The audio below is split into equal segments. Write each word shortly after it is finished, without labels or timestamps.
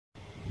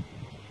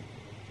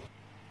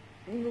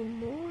Good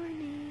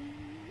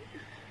morning.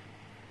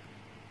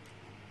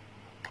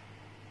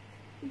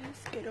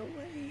 Let's get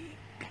away.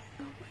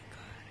 Oh my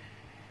god.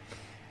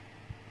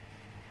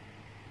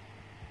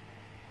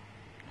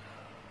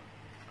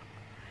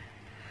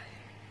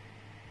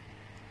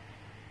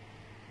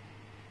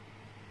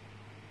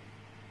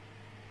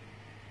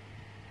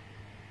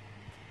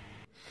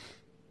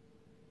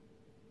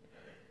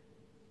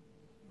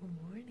 Good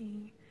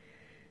morning.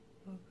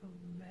 Welcome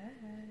back.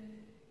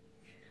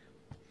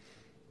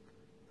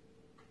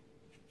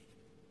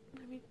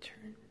 Let me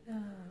turn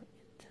the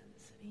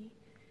intensity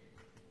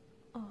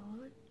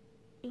on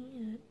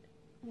and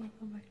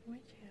welcome back to my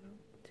channel.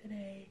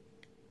 Today,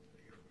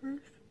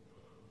 it's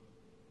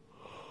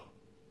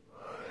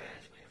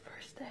my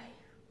first day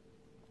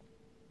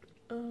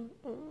of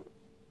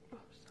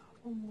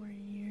sophomore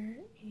year,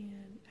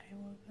 and I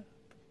woke up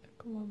a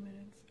couple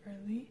minutes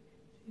early.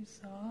 You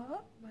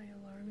saw my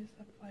alarm is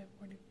at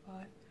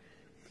 5:45.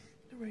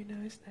 Right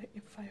now it's not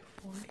at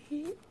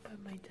 5:40, but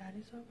my dad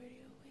is already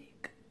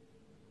awake.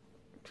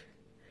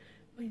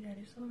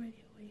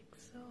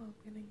 So I'm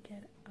gonna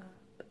get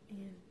up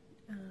and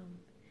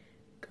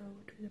go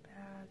to the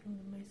bathroom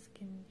with my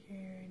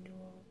skincare and do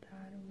all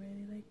that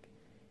really like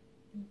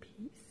in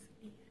peace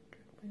and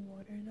drink my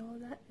water and all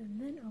that, and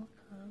then I'll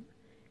come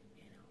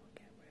and I'll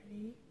get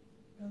ready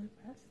really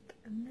fast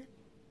and then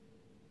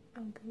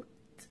I'll go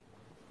eat.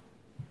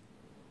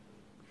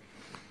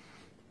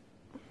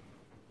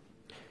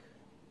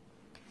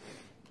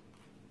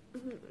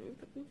 Let me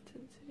put the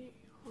intensity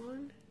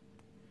on.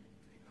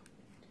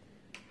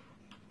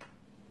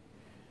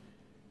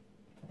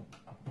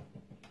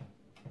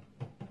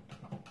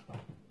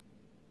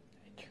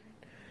 I turn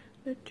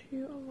the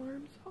two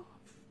alarms off.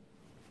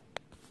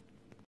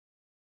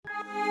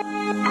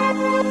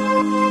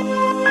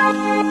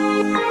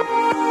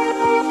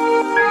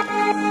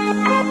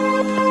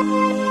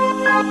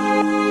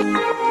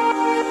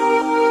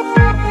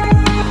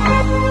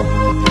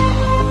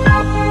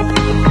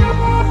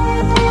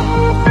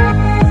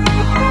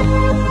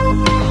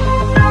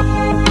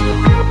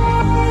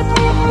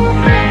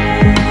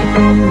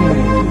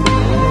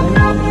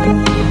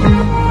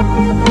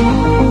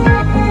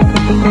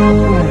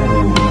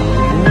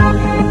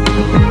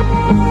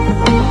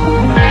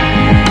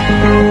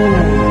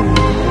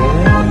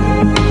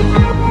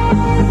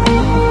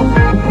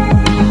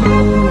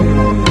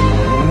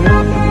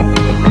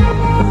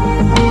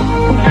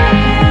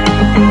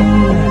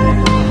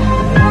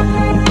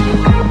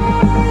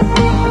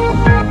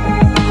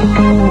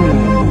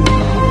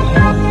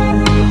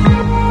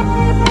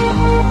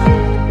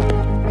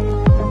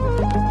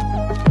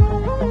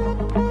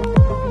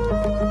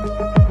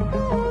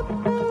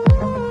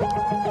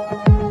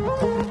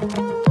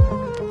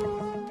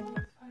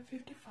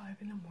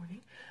 In the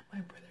morning, my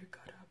brother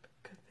got up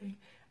because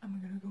I'm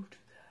gonna go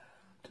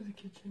to the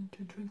kitchen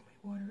to drink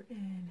my water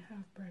and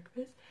have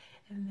breakfast,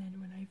 and then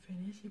when I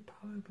finish it'll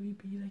probably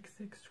be like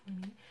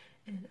 6:20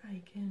 and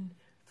I can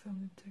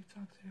film the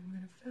TikToks that I'm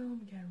gonna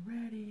film, get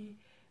ready.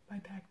 My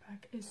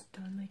backpack is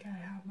done, like I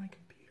have my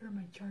computer,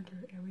 my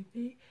charger,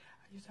 everything.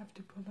 I just have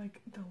to put like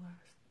the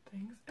last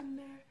things in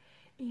there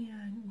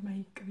and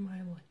make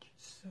my lunch,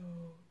 so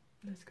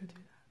let's go do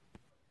that.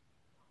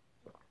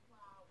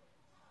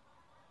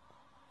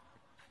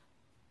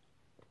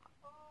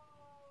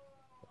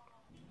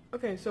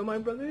 Okay, so my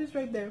brother is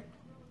right there.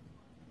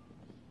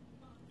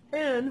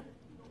 And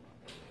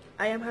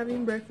I am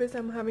having breakfast.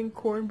 I'm having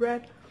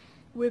cornbread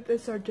with a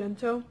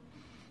Sargento.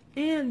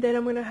 And then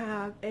I'm going to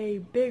have a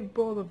big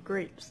bowl of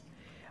grapes.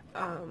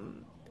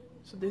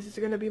 So this is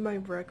going to be my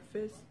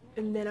breakfast.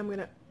 And then I'm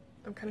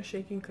kind of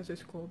shaking because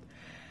it's cold.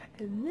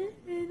 And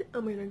then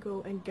I'm going to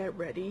go and get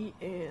ready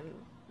and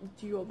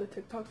do all the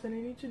TikToks that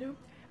I need to do.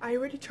 I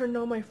already turned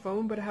on my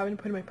phone, but I haven't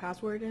put my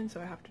password in,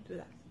 so I have to do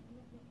that.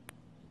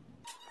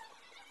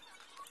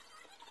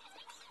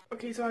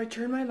 Okay, so I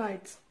turned my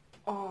lights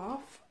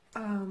off,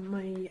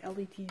 my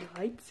LED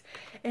lights,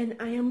 and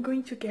I am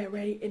going to get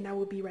ready and I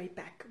will be right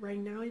back. Right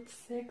now it's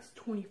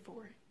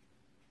 6:24.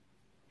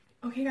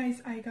 Okay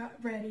guys, I got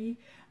ready.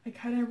 I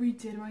kind of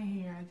redid my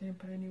hair. I didn't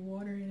put any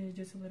water in it,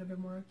 just a little bit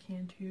more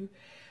Cantu.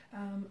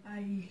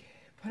 I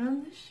put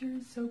on this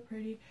shirt, so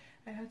pretty.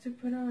 I had to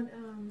put on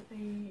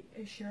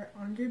a shirt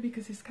under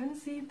because it's kind of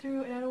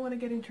see-through and I don't want to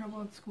get in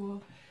trouble at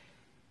school.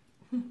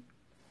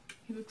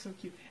 He looks so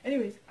cute.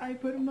 Anyways, I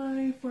put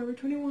my Forever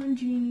 21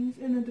 jeans,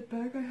 and at the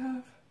back I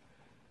have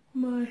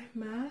my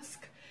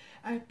mask.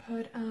 I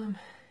put a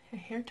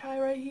hair tie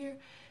right here,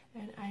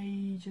 and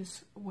I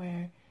just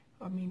wore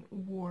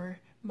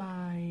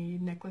my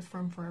necklace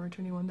from Forever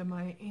 21 that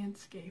my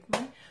aunts gave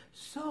me.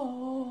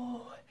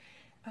 So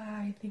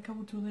I think I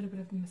will do a little bit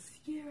of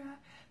mascara,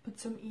 put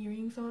some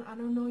earrings on. I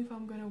don't know if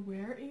I'm gonna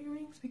wear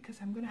earrings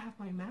because I'm gonna have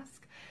my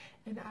mask,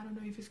 and I don't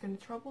know if it's gonna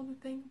trouble the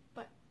thing,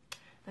 but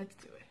let's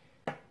do it.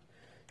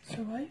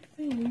 So I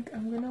think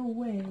I'm gonna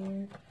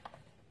wear,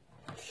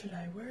 should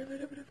I wear a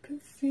little bit of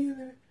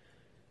concealer?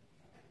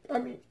 I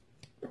mean,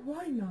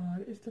 why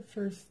not? It's the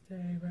first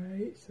day,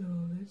 right? So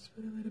let's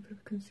put a little bit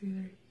of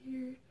concealer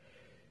here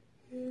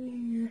and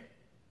here.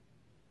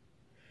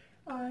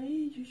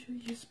 usually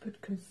just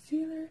put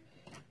concealer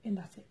and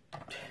that's it.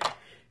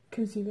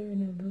 Concealer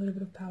and a little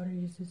bit of powder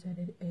just to set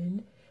it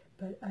in,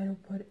 but I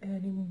don't put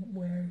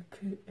anywhere.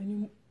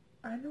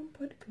 I don't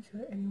put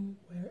concealer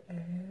anywhere.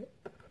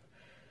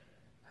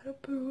 I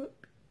don't put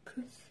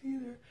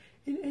concealer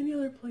in any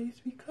other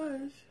place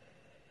because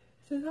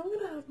since I'm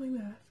gonna have my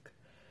mask,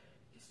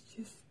 it's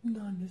just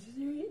not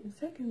necessary. And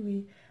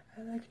secondly,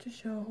 I like to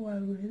show who I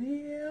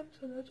really am,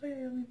 so that's why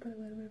I only put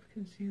a little bit of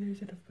concealer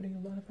instead of putting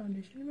a lot of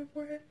foundation in my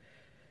forehead.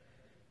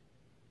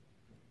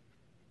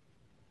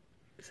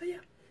 So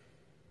yeah.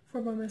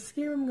 For my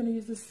mascara, I'm gonna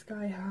use the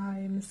Sky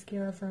High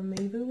mascara from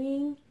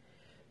Maybelline.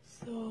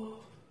 So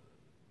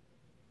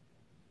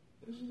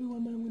this is the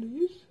one that I'm gonna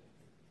use.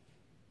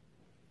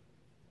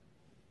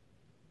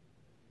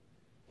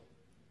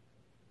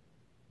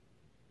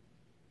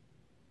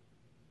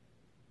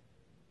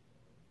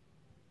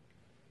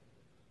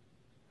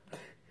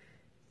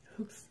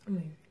 Looks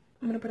amazing.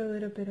 I'm gonna put a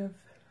little bit of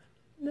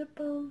lip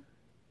balm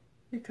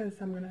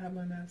because I'm gonna have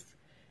my mask.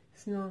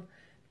 It's no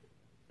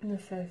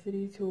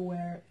necessity to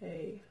wear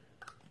a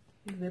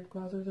lip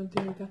gloss or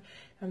something like that.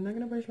 I'm not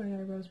gonna brush my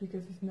eyebrows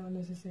because it's not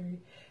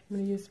necessary. I'm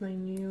gonna use my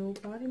new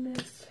body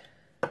mist.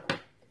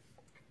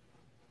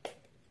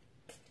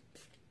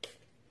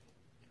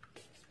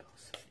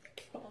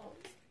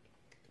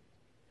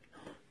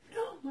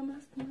 No, my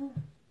mask, no.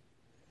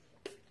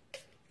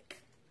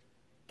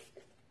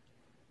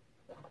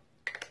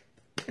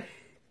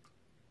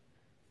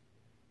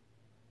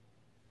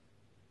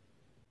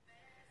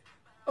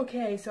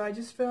 Okay, so I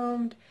just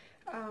filmed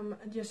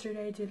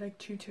yesterday. I did like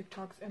 2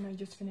 TikToks and I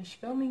just finished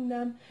filming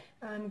them.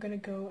 I'm gonna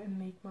go and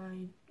make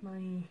my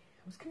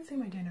I was gonna say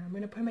my dinner. I'm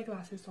gonna put my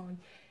glasses on,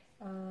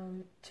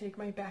 take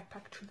my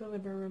backpack to the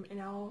living room,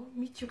 and I'll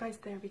meet you guys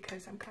there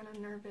because I'm kind of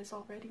nervous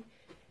already.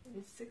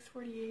 It's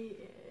 6:48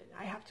 and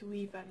I have to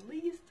leave at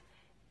least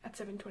at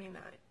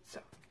 7:29.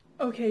 So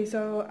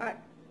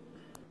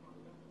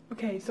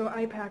so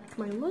I packed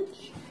my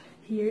lunch.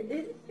 Here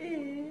it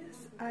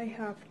is. I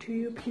have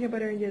 2 peanut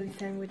butter and jelly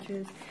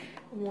sandwiches,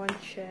 1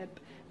 chip.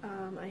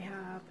 I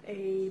have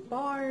a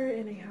bar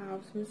and I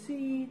have some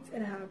seeds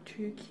and I have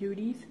 2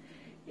 cuties.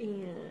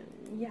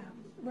 And yeah,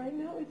 right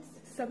now it's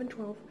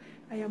 7:12.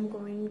 I am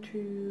going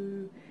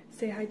to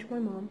say hi to my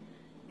mom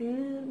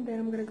and then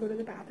I'm gonna go to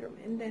the bathroom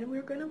and then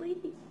we're gonna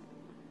leave.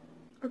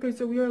 Okay,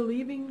 so we are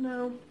leaving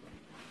now.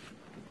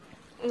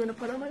 I'm gonna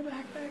put on my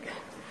backpack.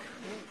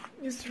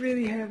 It's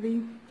really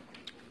heavy.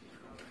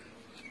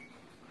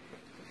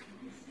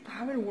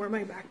 I haven't worn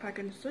my backpack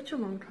in such a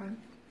long time.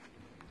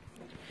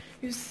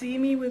 You see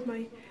me with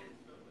my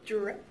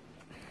dress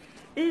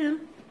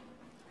and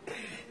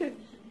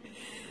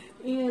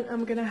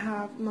I'm gonna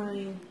have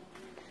my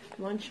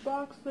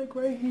lunchbox like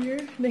right here.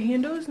 The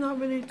handle is not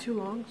really too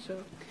long,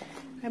 so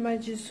I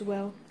might just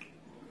well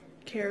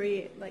carry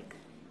it like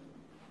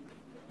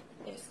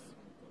this.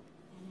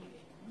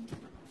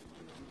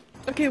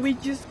 Okay, we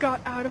just got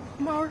out of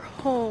our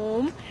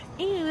home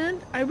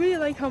and I really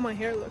like how my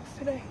hair looks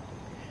today.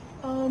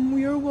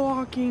 We are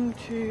walking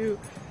to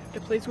the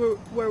place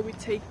where we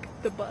take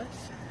the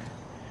bus.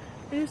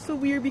 It is so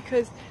weird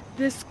because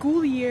this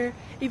school year,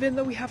 even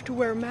though we have to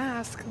wear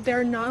masks,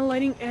 they're not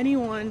letting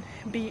anyone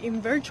be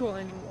in virtual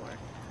anymore.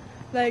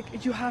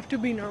 Like, you have to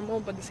be normal,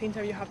 but at the same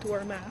time you have to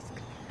wear a mask.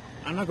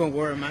 I'm not gonna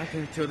wear a mask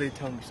until they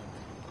tell me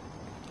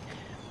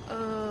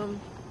something.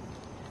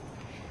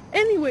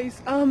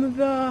 Anyways,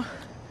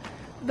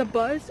 the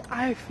bus,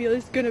 I feel,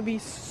 is gonna be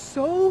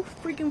so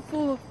freaking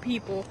full of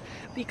people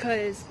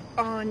because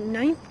on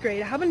 9th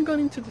grade, I haven't gone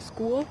into the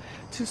school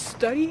to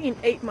study in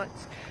 8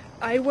 months.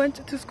 I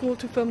went to school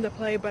to film the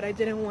play, but I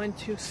didn't want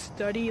to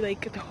study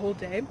like the whole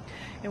day.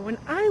 And when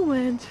I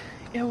went,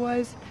 it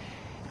was,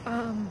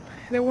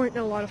 there weren't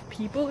a lot of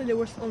people. There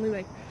was only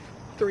like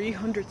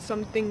 300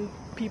 something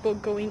people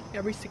going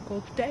every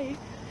single day.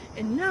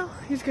 And now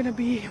it's gonna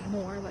be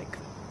more like,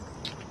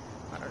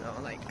 I don't know,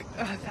 like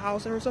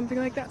 1,000 or something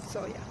like that.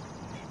 So yeah,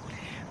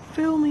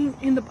 filming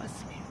in the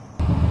bus.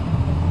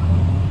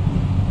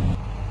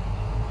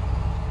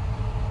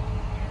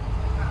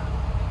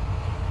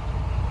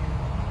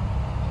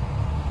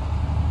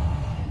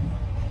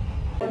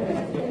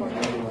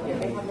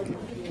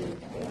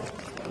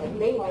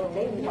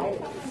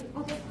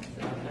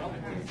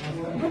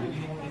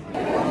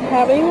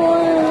 Having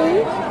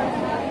lunch.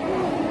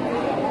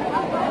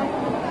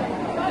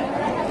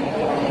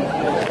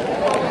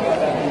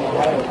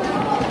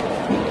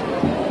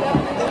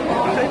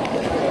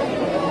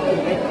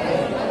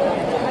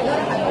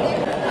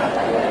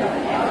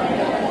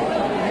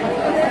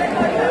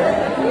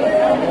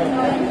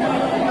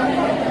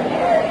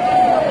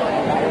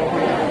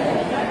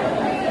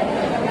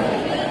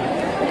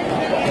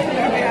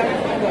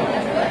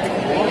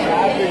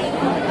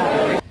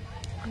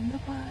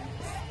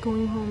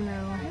 Going home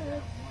now.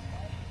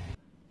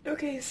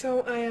 Okay,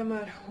 so I am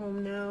at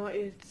home now.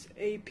 It's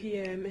 8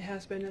 p.m. It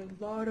has been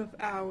a lot of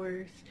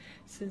hours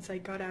since I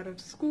got out of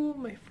school.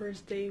 My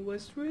first day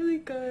was really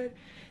good.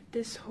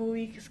 This whole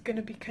week is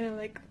gonna be kind of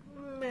like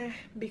meh,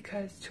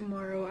 because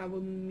tomorrow I will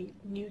meet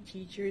new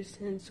teachers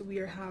since we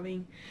are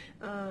having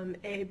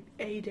A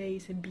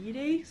days and B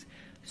days.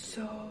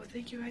 So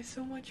thank you guys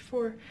so much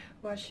for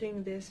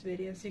watching this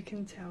video. As you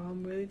can tell,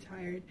 I'm really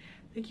tired.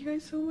 Thank you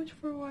guys so much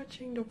for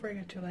watching. Don't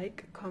forget to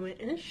like, comment,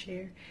 and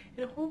share.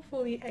 And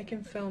hopefully I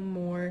can film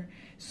more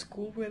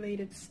school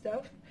related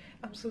stuff.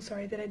 I'm so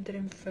sorry that I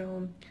didn't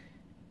film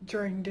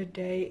during the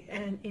day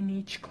and in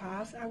each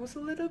class. I was a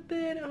little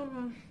bit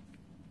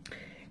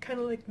kind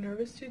of like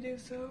nervous to do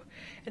so,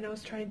 and I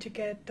was trying to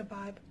get the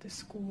vibe of the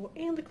school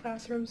and the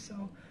classroom.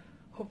 So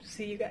hope to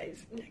see you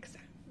guys next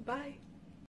time. Bye.